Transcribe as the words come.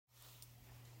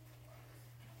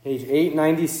Page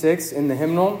 896 in the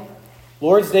hymnal.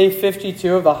 Lord's Day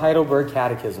 52 of the Heidelberg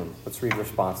Catechism. Let's read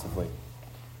responsively.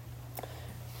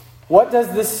 What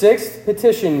does the 6th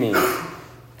petition mean?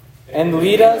 And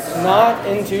lead us not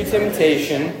into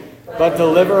temptation, but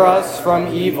deliver us from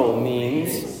evil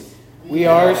means. We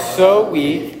are so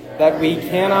weak that we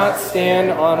cannot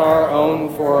stand on our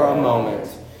own for a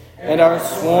moment. And our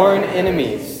sworn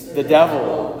enemies, the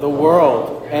devil, the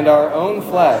world, and our own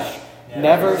flesh,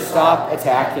 never stop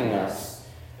attacking us.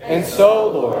 And so,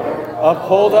 Lord,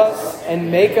 uphold us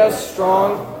and make us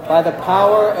strong by the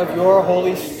power of your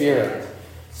Holy Spirit,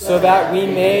 so that we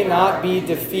may not be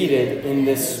defeated in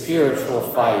this spiritual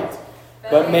fight,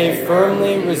 but may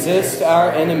firmly resist our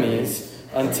enemies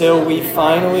until we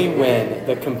finally win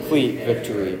the complete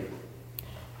victory.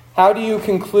 How do you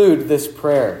conclude this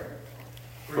prayer?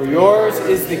 For yours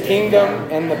is the kingdom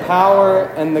and the power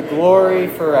and the glory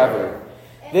forever.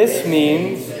 This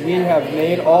means we have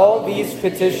made all these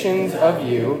petitions of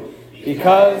you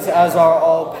because, as our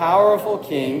all-powerful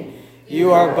King,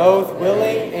 you are both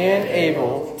willing and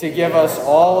able to give us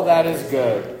all that is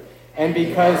good, and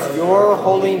because your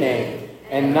holy name,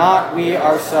 and not we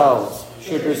ourselves,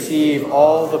 should receive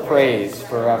all the praise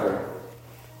forever.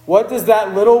 What does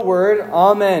that little word,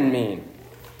 Amen, mean?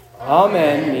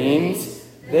 Amen means,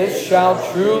 this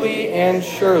shall truly and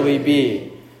surely be.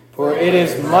 For it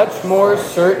is much more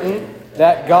certain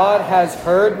that God has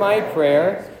heard my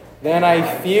prayer than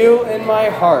I feel in my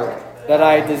heart that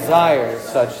I desire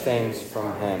such things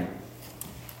from him.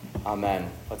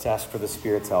 Amen. Let's ask for the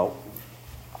Spirit's help.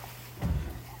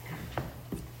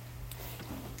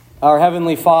 Our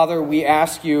Heavenly Father, we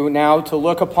ask you now to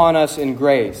look upon us in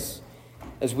grace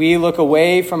as we look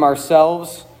away from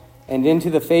ourselves and into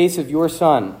the face of your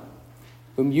Son,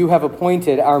 whom you have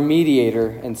appointed our mediator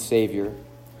and Savior.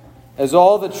 As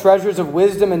all the treasures of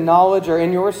wisdom and knowledge are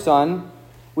in your Son,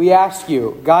 we ask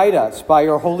you, guide us by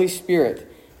your Holy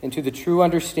Spirit into the true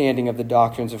understanding of the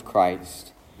doctrines of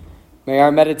Christ. May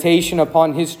our meditation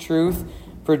upon his truth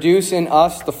produce in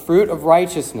us the fruit of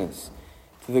righteousness,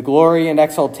 to the glory and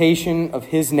exaltation of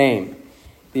his name,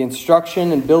 the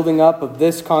instruction and building up of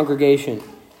this congregation,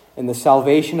 and the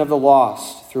salvation of the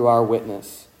lost through our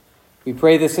witness. We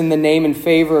pray this in the name and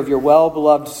favor of your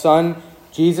well-beloved Son,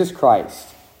 Jesus Christ,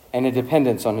 and in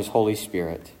dependence on his Holy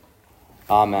Spirit.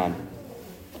 Amen.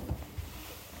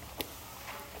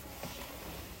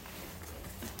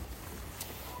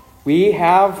 We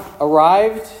have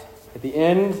arrived at the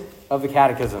end of the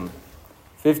Catechism.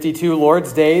 52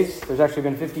 Lord's Days. There's actually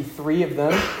been 53 of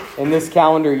them in this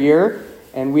calendar year.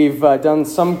 And we've done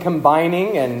some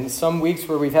combining and some weeks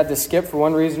where we've had to skip for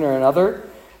one reason or another.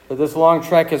 But this long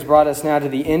trek has brought us now to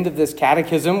the end of this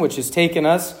Catechism, which has taken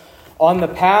us on the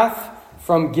path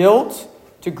from guilt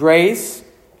to grace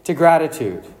to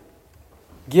gratitude.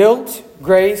 Guilt,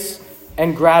 grace,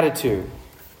 and gratitude.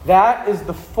 That is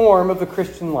the form of the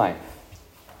Christian life.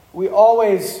 We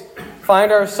always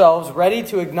find ourselves ready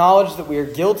to acknowledge that we are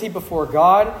guilty before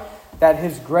God, that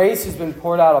his grace has been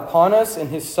poured out upon us in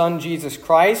his Son, Jesus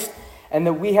Christ, and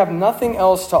that we have nothing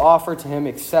else to offer to him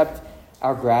except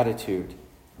our gratitude,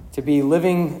 to be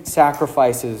living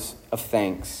sacrifices of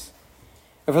thanks.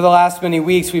 And for the last many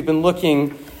weeks, we've been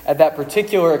looking at that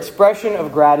particular expression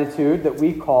of gratitude that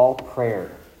we call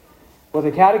prayer. What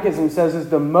the Catechism says is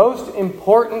the most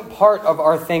important part of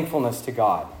our thankfulness to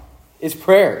God is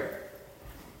prayer.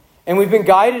 And we've been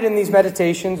guided in these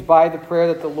meditations by the prayer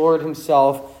that the Lord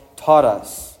himself taught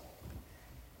us.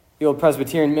 The old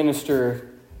Presbyterian minister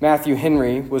Matthew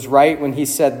Henry was right when he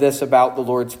said this about the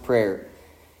Lord's Prayer.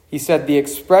 He said, the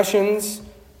expressions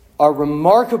are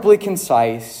remarkably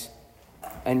concise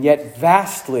and yet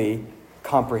vastly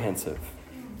comprehensive.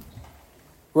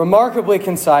 Remarkably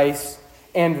concise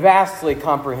and vastly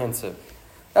comprehensive.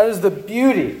 That is the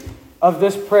beauty of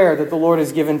this prayer that the Lord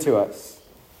has given to us.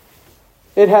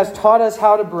 It has taught us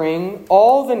how to bring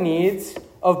all the needs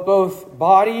of both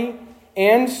body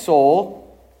and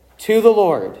soul to the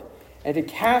Lord and to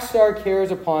cast our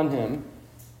cares upon him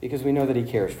because we know that he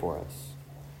cares for us.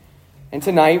 And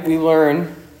tonight we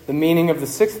learn the meaning of the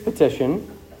 6th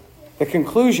petition, the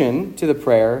conclusion to the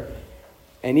prayer,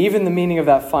 and even the meaning of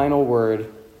that final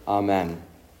word, Amen.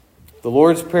 The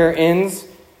Lord's Prayer ends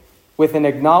with an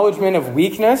acknowledgement of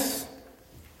weakness,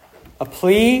 a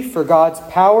plea for God's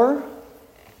power,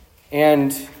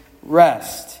 and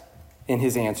rest in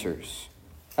his answers.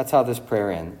 That's how this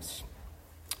prayer ends.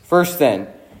 First then,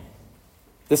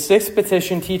 the 6th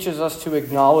petition teaches us to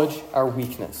acknowledge our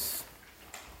weakness.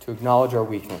 To acknowledge our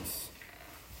weakness.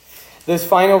 This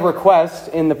final request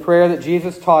in the prayer that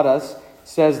Jesus taught us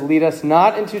says, lead us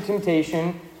not into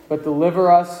temptation, but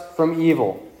deliver us from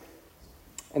evil.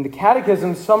 And the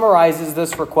Catechism summarizes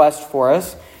this request for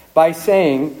us by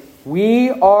saying, we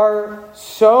are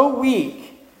so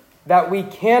weak that we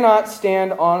cannot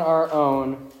stand on our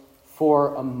own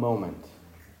for a moment.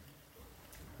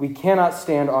 We cannot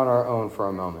stand on our own for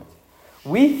a moment.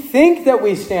 We think that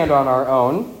we stand on our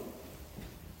own.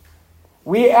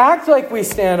 We act like we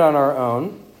stand on our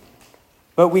own,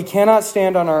 but we cannot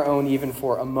stand on our own even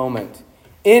for a moment.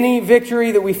 Any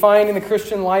victory that we find in the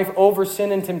Christian life over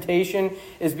sin and temptation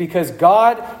is because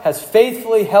God has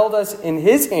faithfully held us in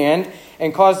His hand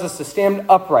and caused us to stand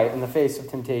upright in the face of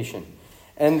temptation.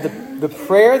 And the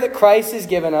prayer that Christ has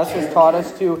given us has taught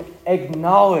us to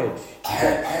acknowledge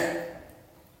this.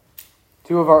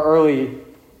 Two of our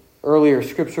earlier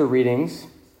scripture readings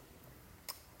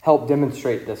help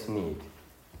demonstrate this need,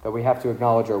 that we have to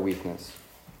acknowledge our weakness.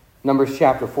 Numbers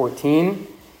chapter 14.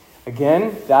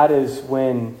 Again, that is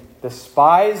when the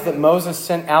spies that Moses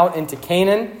sent out into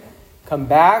Canaan come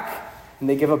back and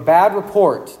they give a bad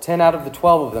report. 10 out of the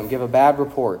 12 of them give a bad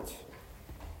report.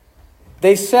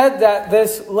 They said that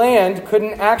this land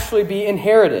couldn't actually be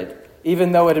inherited,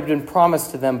 even though it had been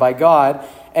promised to them by God.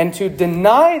 And to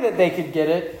deny that they could get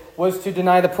it was to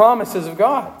deny the promises of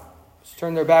God. Just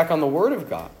turn their back on the Word of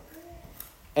God.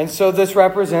 And so this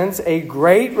represents a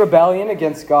great rebellion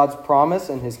against God's promise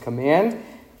and His command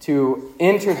to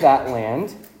enter that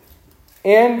land.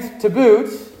 And to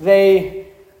boot, they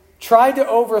tried to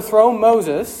overthrow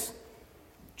Moses,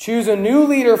 choose a new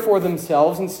leader for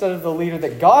themselves instead of the leader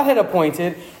that God had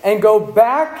appointed, and go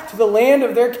back to the land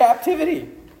of their captivity.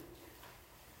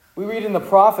 We read in the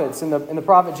prophets, in the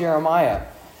prophet Jeremiah,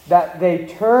 that they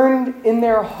turned in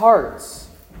their hearts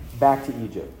back to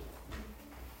Egypt.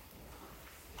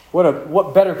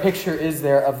 What better picture is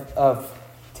there of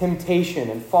temptation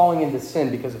and falling into sin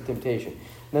because of temptation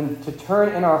than to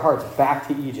turn in our hearts back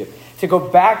to Egypt, to go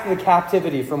back to the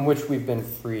captivity from which we've been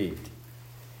freed.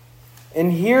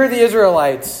 And here the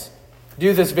Israelites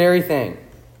do this very thing.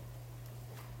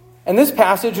 And this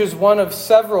passage is one of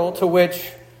several to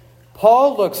which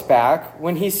Paul looks back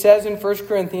when he says in 1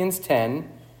 Corinthians 10,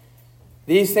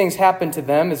 these things happened to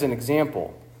them as an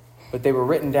example, but they were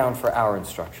written down for our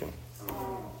instruction.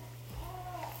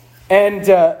 And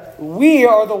we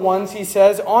are the ones, he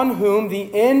says, on whom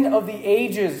the end of the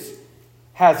ages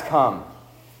has come.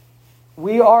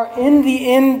 We are in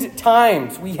the end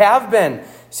times. We have been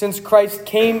since Christ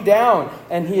came down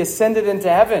and He ascended into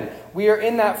heaven. We are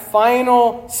in that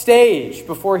final stage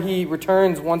before He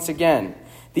returns once again.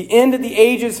 The end of the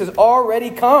ages has already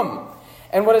come.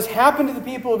 And what has happened to the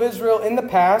people of Israel in the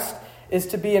past is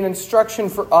to be an instruction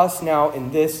for us now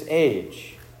in this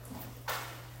age.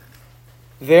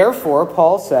 Therefore,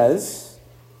 Paul says,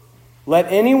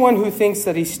 let anyone who thinks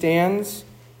that he stands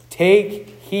take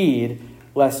heed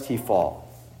lest he fall.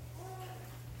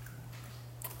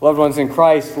 Loved ones in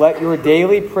Christ, let your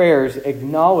daily prayers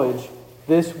acknowledge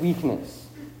this weakness.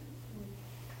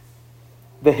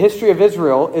 The history of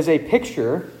Israel is a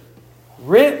picture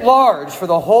writ large for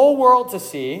the whole world to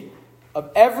see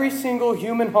of every single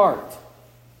human heart.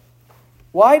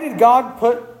 Why did God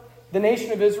put the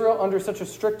nation of Israel under such a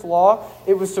strict law?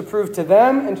 It was to prove to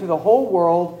them and to the whole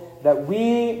world that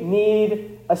we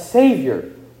need a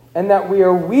Savior and that we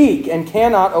are weak and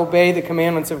cannot obey the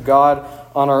commandments of God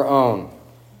on our own.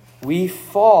 We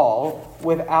fall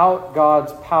without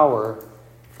God's power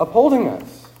upholding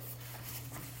us.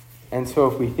 And so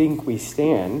if we think we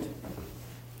stand,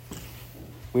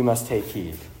 we must take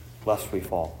heed, lest we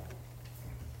fall.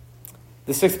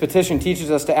 The 6th Petition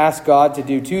teaches us to ask God to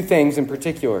do two things in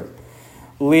particular.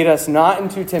 Lead us not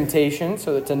into temptation,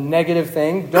 so that's a negative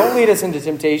thing. Don't lead us into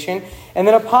temptation. And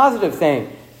then a positive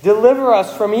thing. Deliver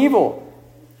us from evil.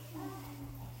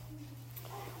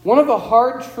 One of the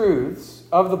hard truths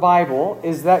of the Bible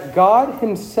is that God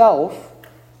Himself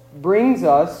brings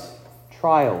us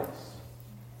trials.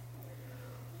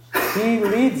 He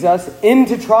leads us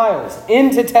into trials,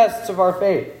 into tests of our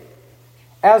faith.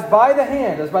 As by the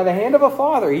hand of a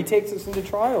father, He takes us into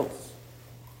trials.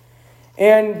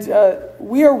 And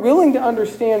we are willing to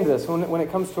understand this when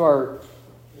it comes to our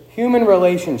human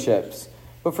relationships.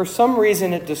 But for some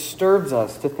reason, it disturbs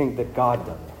us to think that God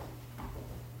does it.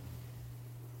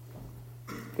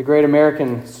 The great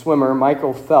American swimmer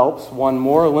Michael Phelps won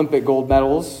more Olympic gold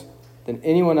medals than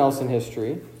anyone else in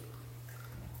history.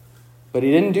 But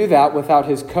he didn't do that without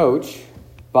his coach,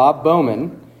 Bob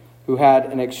Bowman, who had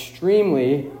an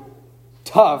extremely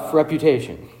tough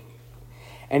reputation.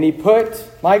 And he put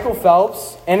Michael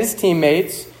Phelps and his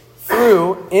teammates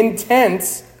through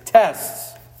intense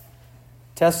tests.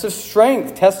 Tests of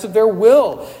strength, tests of their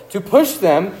will to push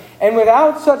them. And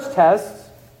without such tests,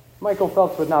 Michael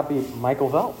Phelps would not be Michael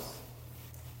Phelps.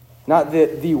 not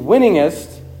the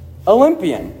winningest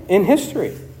Olympian in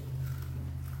history.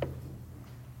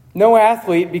 No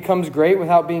athlete becomes great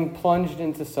without being plunged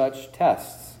into such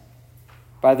tests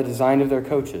by the design of their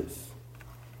coaches.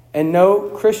 And no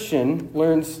Christian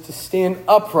learns to stand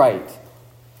upright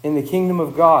in the kingdom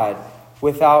of God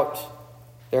without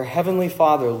their heavenly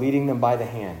Father leading them by the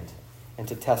hand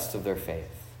into tests of their faith.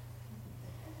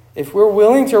 If we're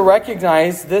willing to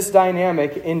recognize this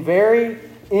dynamic in very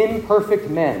imperfect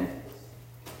men,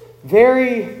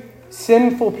 very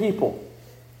sinful people,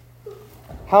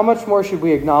 how much more should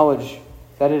we acknowledge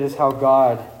that it is how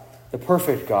God, the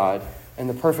perfect God and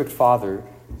the perfect Father,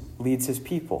 leads his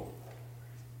people?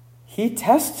 He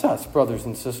tests us, brothers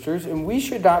and sisters, and we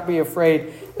should not be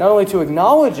afraid not only to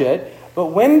acknowledge it, but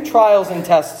when trials and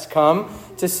tests come,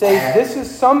 to say, this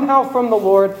is somehow from the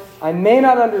Lord. I may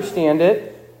not understand it,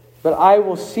 but I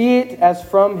will see it as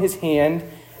from his hand,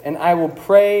 and I will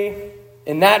pray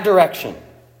in that direction.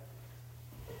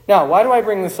 Now, why do I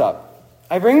bring this up?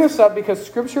 I bring this up because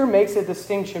Scripture makes a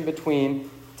distinction between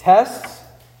tests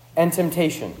and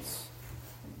temptations.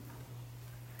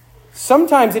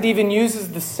 Sometimes it even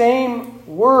uses the same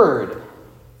word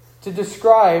to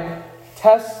describe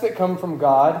tests that come from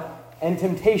God and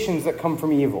temptations that come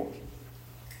from evil.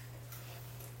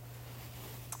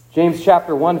 James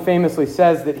chapter 1 famously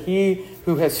says that he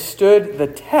who has stood the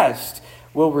test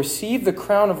will receive the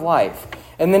crown of life.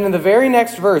 And then in the very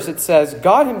next verse it says,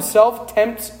 God himself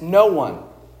tempts no one.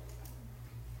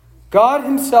 God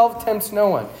himself tempts no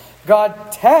one.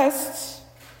 God tests,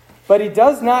 but he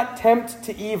does not tempt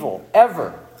to evil,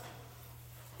 ever.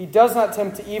 He does not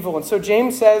tempt to evil. And so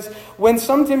James says, when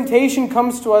some temptation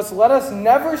comes to us, let us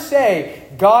never say,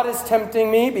 God is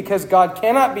tempting me, because God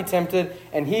cannot be tempted,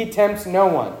 and he tempts no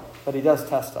one. But he does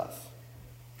test us.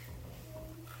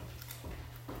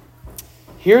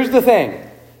 Here's the thing.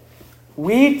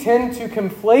 We tend to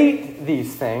conflate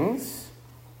these things,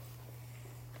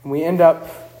 and we end up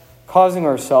causing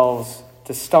ourselves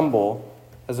to stumble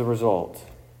as a result.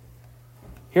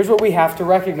 Here's what we have to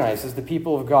recognize as the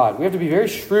people of God. We have to be very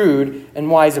shrewd and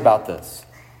wise about this.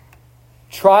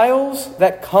 Trials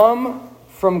that come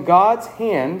from God's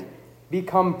hand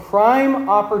become prime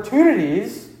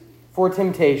opportunities for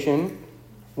temptation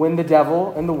when the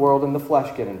devil and the world and the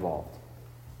flesh get involved.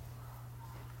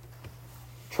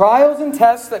 Trials and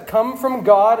tests that come from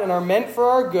God and are meant for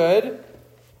our good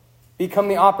become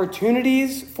the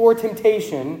opportunities for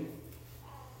temptation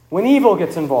when evil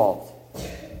gets involved.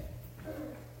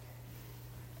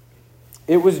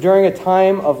 It was during a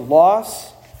time of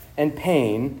loss and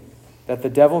pain that the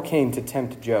devil came to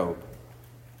tempt Job.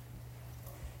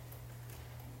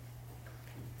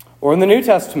 Or in the New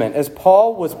Testament, as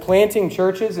Paul was planting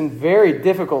churches in very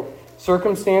difficult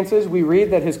circumstances, we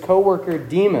read that his co-worker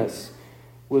Demas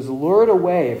was lured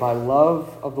away by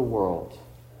love of the world.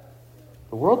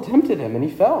 The world tempted him and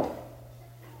he fell.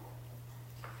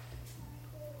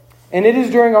 And it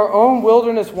is during our own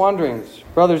wilderness wanderings,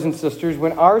 brothers and sisters,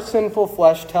 when our sinful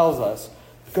flesh tells us,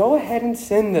 go ahead and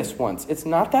sin this once. It's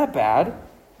not that bad.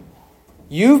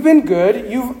 You've been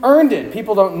good. You've earned it.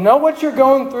 People don't know what you're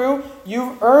going through.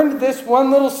 You've earned this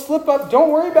one little slip up. Don't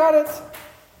worry about it.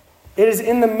 It is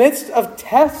in the midst of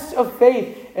tests of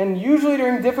faith, and usually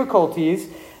during difficulties,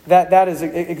 that is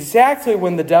exactly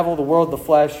when the devil, the world, the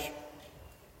flesh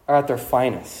are at their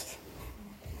finest,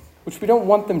 which we don't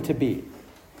want them to be.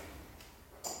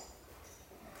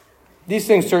 These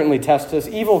things certainly test us.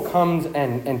 Evil comes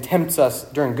and tempts us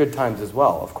during good times as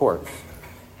well, of course.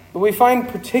 But we find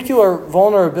particular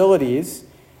vulnerabilities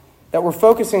that we're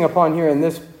focusing upon here in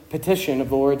this petition of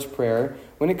the Lord's Prayer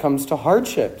when it comes to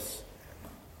hardships.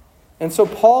 And so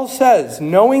Paul says,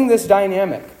 knowing this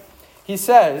dynamic, he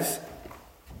says,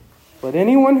 let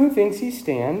anyone who thinks he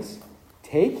stands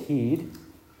take heed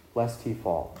lest he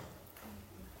fall.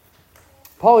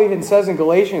 Paul even says in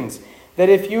Galatians that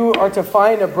if you are to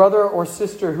find a brother or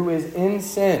sister who is in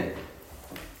sin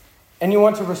and you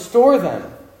want to restore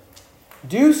them,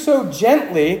 do so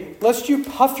gently, lest you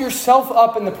puff yourself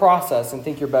up in the process and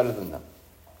think you're better than them.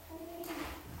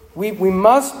 We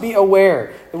must be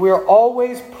aware that we are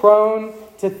always prone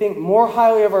to think more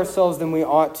highly of ourselves than we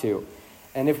ought to.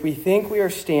 And if we think we are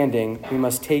standing, we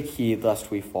must take heed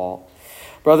lest we fall.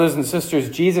 Brothers and sisters,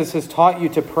 Jesus has taught you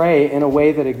to pray in a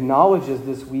way that acknowledges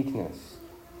this weakness,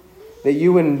 that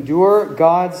you endure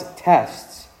God's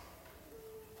tests,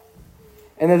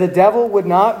 and that the devil would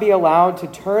not be allowed to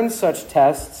turn such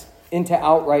tests into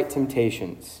outright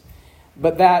temptations.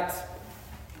 But that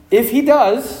if he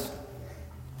does,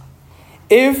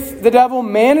 if the devil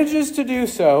manages to do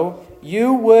so,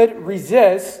 you would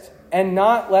resist and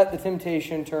not let the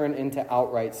temptation turn into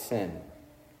outright sin.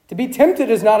 To be tempted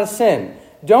is not a sin.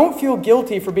 Don't feel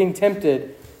guilty for being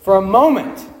tempted for a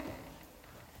moment.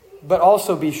 But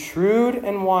also be shrewd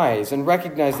and wise and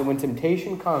recognize that when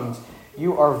temptation comes,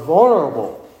 you are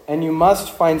vulnerable and you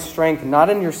must find strength not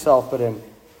in yourself but in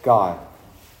God.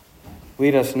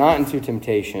 Lead us not into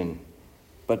temptation,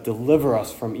 but deliver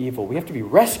us from evil. We have to be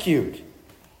rescued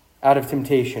out of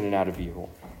temptation and out of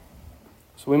evil.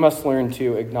 So we must learn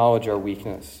to acknowledge our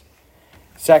weakness.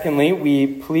 Secondly, we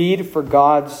plead for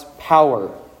God's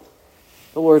power.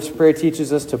 The Lord's Prayer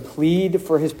teaches us to plead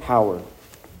for his power.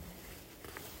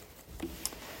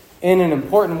 In an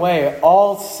important way,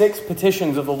 all 6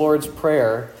 petitions of the Lord's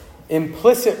Prayer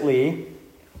implicitly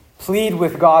plead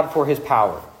with God for his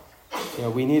power.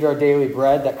 We need our daily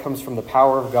bread. That comes from the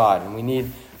power of God. And we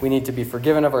need to be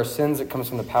forgiven of our sins. It comes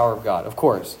from the power of God, of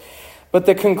course. But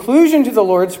the conclusion to the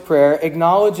Lord's Prayer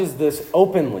acknowledges this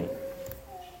openly.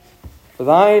 For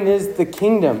thine is the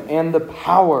kingdom and the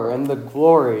power and the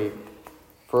glory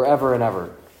forever and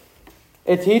ever.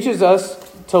 It teaches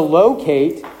us to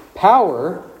locate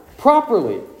power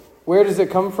properly. Where does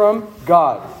it come from?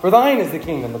 God. For thine is the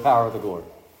kingdom, the power, the glory.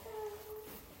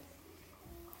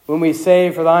 When we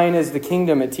say, for thine is the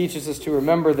kingdom, it teaches us to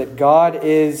remember that God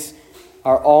is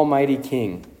our almighty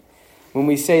King. When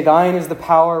we say thine is the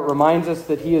power, it reminds us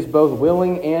that he is both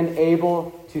willing and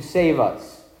able to save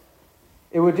us.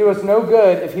 It would do us no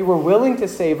good if he were willing to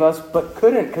save us, but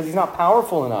couldn't because he's not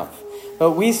powerful enough.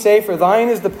 But we say, for thine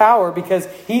is the power because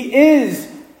he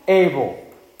is able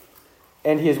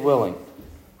and he is willing.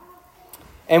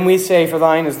 And we say, for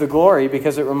thine is the glory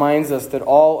because it reminds us that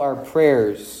all our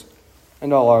prayers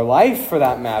and all our life, for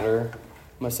that matter,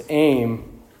 must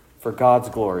aim for God's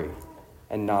glory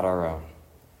and not our own.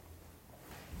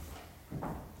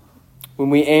 When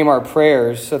we aim our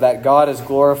prayers so that God is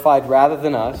glorified rather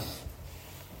than us,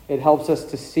 it helps us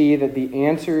to see that the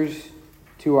answers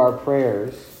to our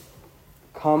prayers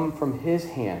come from his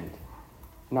hand,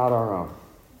 not our own.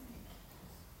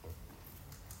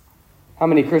 How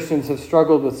many Christians have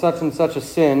struggled with such and such a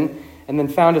sin and then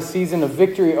found a season of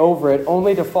victory over it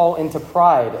only to fall into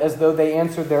pride as though they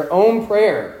answered their own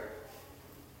prayer?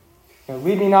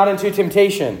 Lead me not into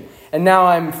temptation. And now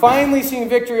I'm finally seeing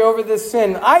victory over this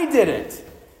sin. I did it.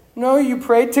 No, you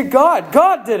prayed to God.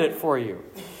 God did it for you.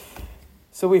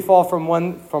 So we fall from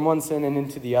one sin and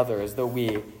into the other as though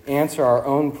we answer our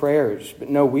own prayers. But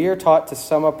no, we are taught to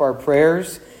sum up our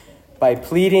prayers by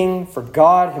pleading for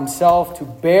God himself to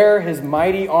bear his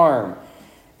mighty arm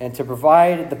and to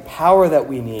provide the power that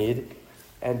we need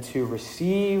and to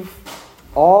receive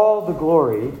all the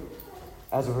glory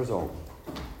as a result.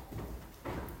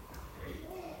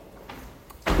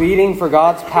 Pleading for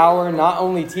God's power not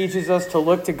only teaches us to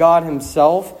look to God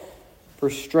himself for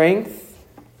strength,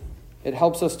 it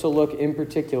helps us to look in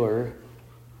particular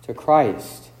to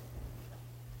Christ.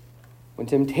 When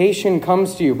temptation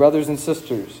comes to you, brothers and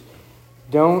sisters,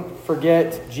 don't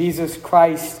forget Jesus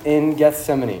Christ in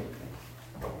Gethsemane.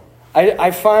 I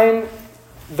find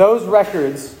those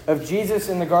records of Jesus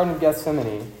in the Garden of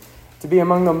Gethsemane to be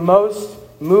among the most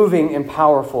moving and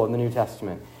powerful in the New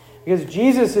Testament. Because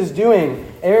Jesus is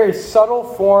doing a very subtle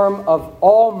form of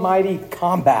almighty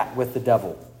combat with the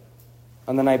devil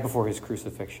on the night before his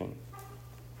crucifixion.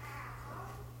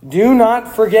 Do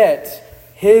not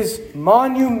forget his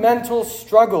monumental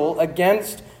struggle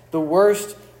against the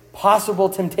worst possible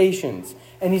temptations.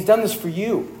 And he's done this for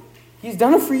you. He's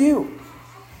done it for you.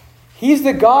 He's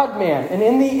the God-man. And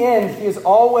in the end, he has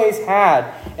always had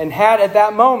at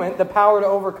that moment the power to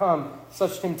overcome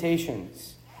such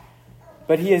temptations.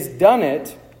 But he has done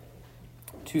it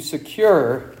to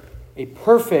secure a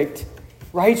perfect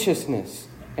righteousness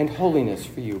and holiness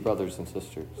for you, brothers and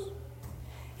sisters.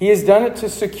 He has done it to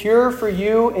secure for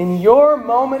you in your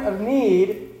moment of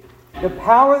need the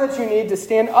power that you need to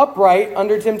stand upright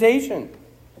under temptation.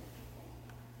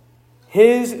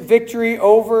 His victory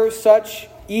over such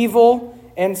evil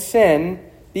and sin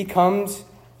becomes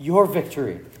your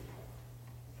victory.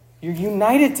 You're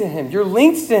united to him. You're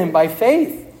linked to him by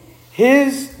faith.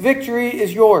 His victory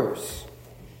is yours.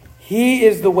 He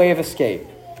is the way of escape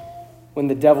when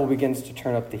the devil begins to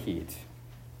turn up the heat.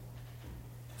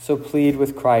 So plead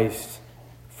with Christ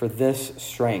for this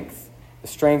strength, the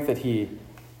strength that he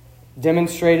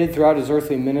demonstrated throughout his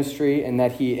earthly ministry and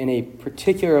that he, in a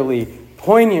particularly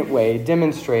poignant way,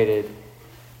 demonstrated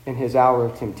in his hour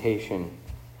of temptation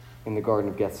in the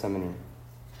Garden of Gethsemane.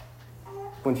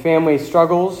 When family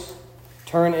struggles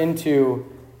turn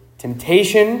into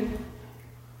temptation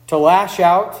to lash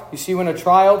out, you see when a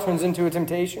trial turns into a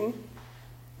temptation,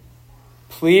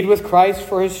 plead with Christ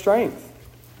for his strength.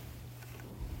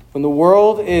 When the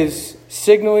world is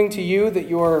signaling to you that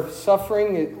you're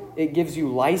suffering, it gives you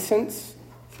license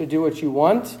to do what you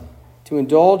want, to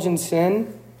indulge in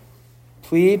sin.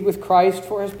 Plead with Christ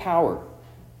for his power.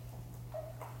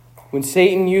 When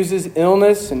Satan uses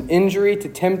illness and injury to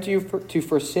tempt you to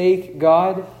forsake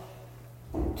God,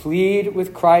 plead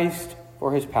with Christ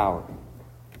for his power.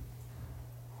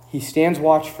 He stands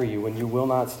watch for you when you will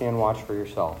not stand watch for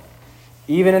yourself.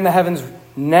 Even in the heavens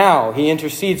now, he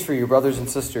intercedes for you, brothers and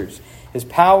sisters. His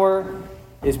power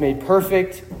is made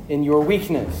perfect in your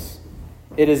weakness.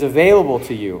 It is available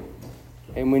to you.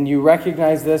 And when you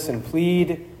recognize this and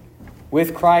plead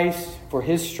with Christ for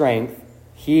his strength,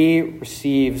 he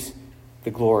receives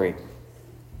the glory.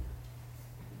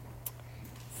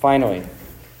 Finally,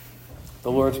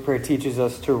 the Lord's Prayer teaches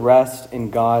us to rest in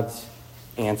God's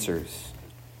answers.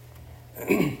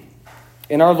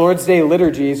 In our Lord's Day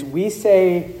liturgies, we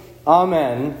say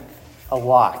Amen a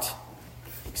lot.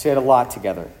 We say it a lot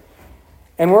together.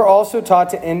 And we're also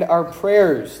taught to end our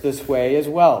prayers this way as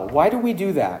well. Why do we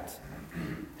do that?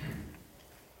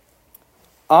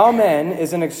 Amen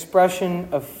is an expression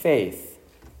of faith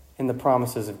in the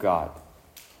promises of God.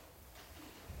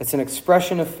 It's an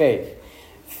expression of faith.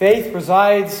 Faith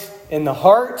resides in the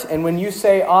heart, and when you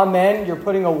say Amen, you're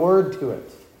putting a word to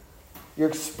it. You're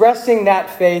expressing that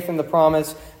faith in the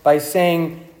promise by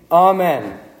saying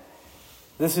Amen.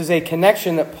 This is a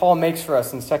connection that Paul makes for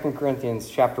us in 2 Corinthians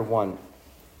chapter 1.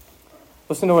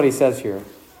 Listen to what he says here.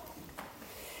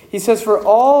 He says, "For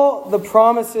all the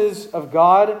promises of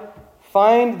God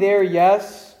find their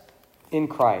yes in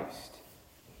Christ.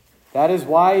 That is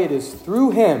why it is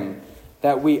through him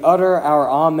that we utter our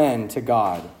Amen to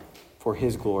God for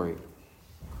his glory."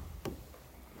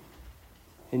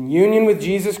 In union with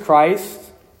Jesus Christ,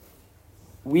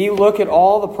 we look at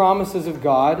all the promises of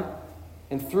God,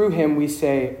 and through him we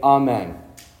say, Amen.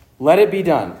 Let it be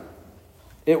done.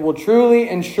 It will truly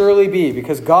and surely be,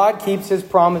 because God keeps his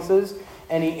promises,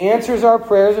 and he answers our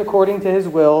prayers according to his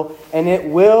will, and it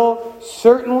will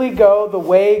certainly go the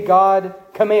way God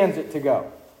commands it to go.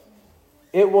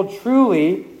 It will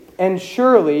truly and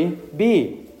surely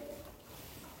be.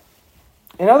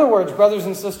 In other words, brothers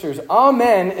and sisters,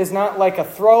 Amen is not like a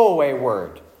throwaway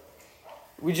word.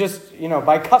 We just,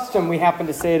 by custom, we happen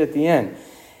to say it at the end.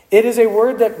 It is a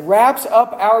word that wraps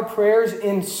up our prayers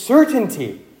in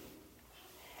certainty.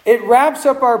 It wraps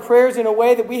up our prayers in a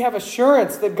way that we have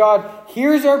assurance that God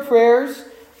hears our prayers,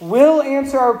 will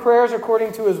answer our prayers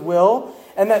according to his will,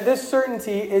 and that this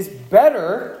certainty is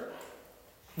better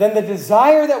than the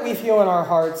desire that we feel in our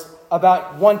hearts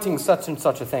about wanting such and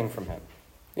such a thing from him.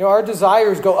 Our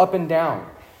desires go up and down.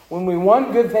 When we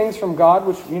want good things from God,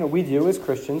 which we do as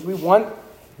Christians, we want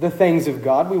the things of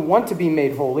God. We want to be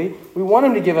made holy. We want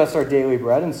him to give us our daily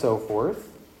bread and so forth.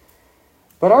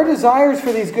 But our desires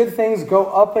for these good things go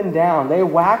up and down. They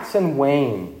wax and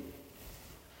wane.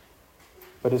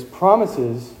 But his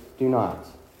promises do not.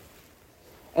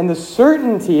 And the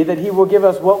certainty that he will give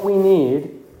us what we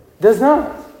need does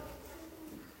not.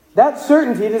 That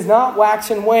certainty does not wax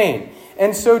and wane.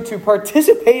 And so to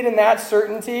participate in that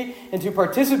certainty and to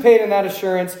participate in that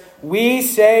assurance, we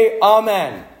say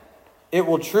Amen. It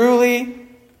will truly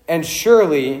and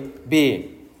surely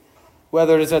be.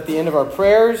 Whether it is at the end of our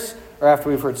prayers, or after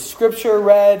we've heard Scripture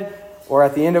read, or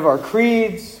at the end of our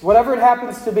creeds, whatever it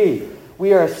happens to be,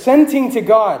 we are assenting to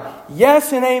God.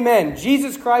 Yes and amen.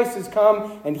 Jesus Christ has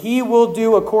come, and he will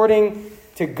do according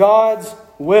to God's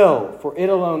will, for it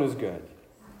alone is good.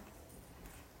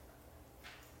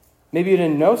 Maybe you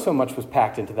didn't know so much was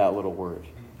packed into that little word.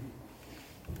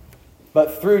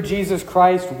 But through Jesus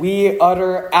Christ, we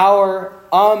utter our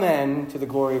Amen to the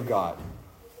glory of God.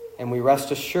 And we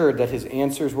rest assured that his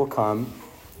answers will come,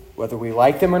 whether we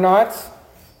like them or not,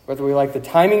 whether we like the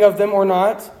timing of them or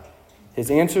not. His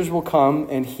answers will come,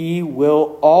 and he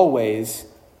will always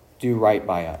do right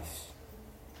by us.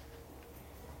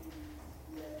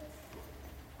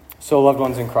 So, loved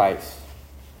ones in Christ,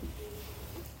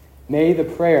 may the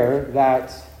prayer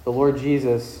that the Lord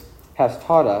Jesus has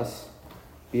taught us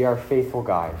be our faithful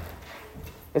guide.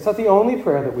 It's not the only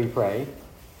prayer that we pray,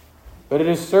 but it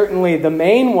is certainly the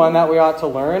main one that we ought to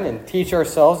learn and teach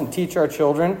ourselves and teach our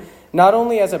children, not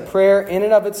only as a prayer in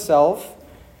and of itself,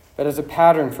 but as a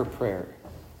pattern for prayer,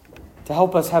 to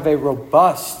help us have a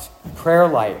robust prayer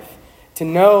life, to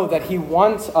know that he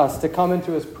wants us to come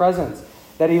into his presence,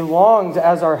 that he longs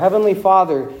as our Heavenly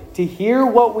Father to hear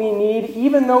what we need,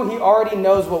 even though he already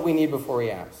knows what we need before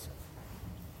he asks.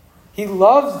 He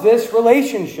loves this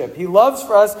relationship. He loves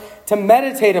for us to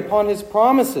meditate upon his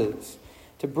promises,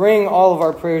 to bring all of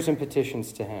our prayers and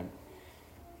petitions to him.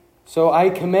 So I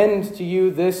commend to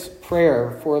you this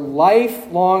prayer for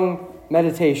lifelong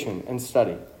meditation and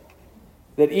study,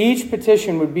 that each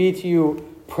petition would be to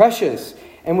you precious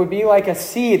and would be like a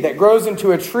seed that grows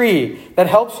into a tree that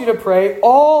helps you to pray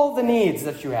all the needs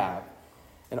that you have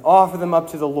and offer them up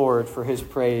to the Lord for his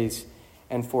praise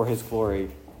and for his glory.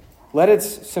 Let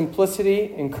its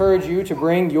simplicity encourage you to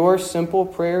bring your simple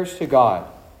prayers to God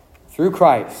through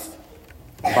Christ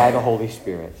by the Holy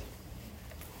Spirit.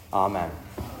 Amen.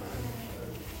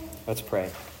 Let's pray.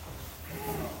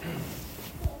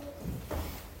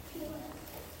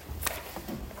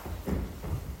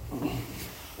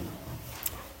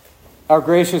 Our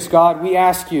gracious God, we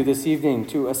ask you this evening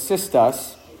to assist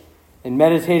us in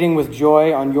meditating with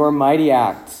joy on your mighty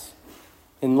acts.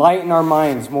 Enlighten our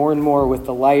minds more and more with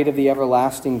the light of the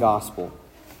everlasting gospel.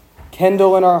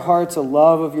 Kindle in our hearts a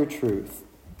love of your truth.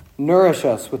 Nourish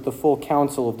us with the full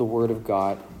counsel of the word of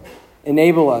God.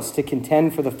 Enable us to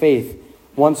contend for the faith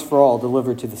once for all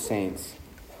delivered to the saints,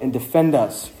 and defend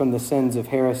us from the sins of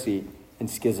heresy and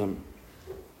schism.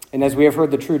 And as we have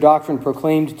heard the true doctrine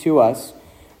proclaimed to us,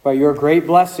 by your great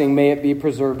blessing may it be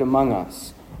preserved among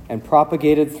us and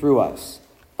propagated through us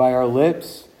by our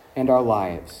lips and our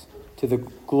lives, to the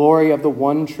glory of the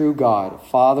one true God,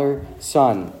 Father,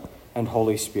 Son, and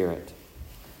Holy Spirit.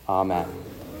 Amen.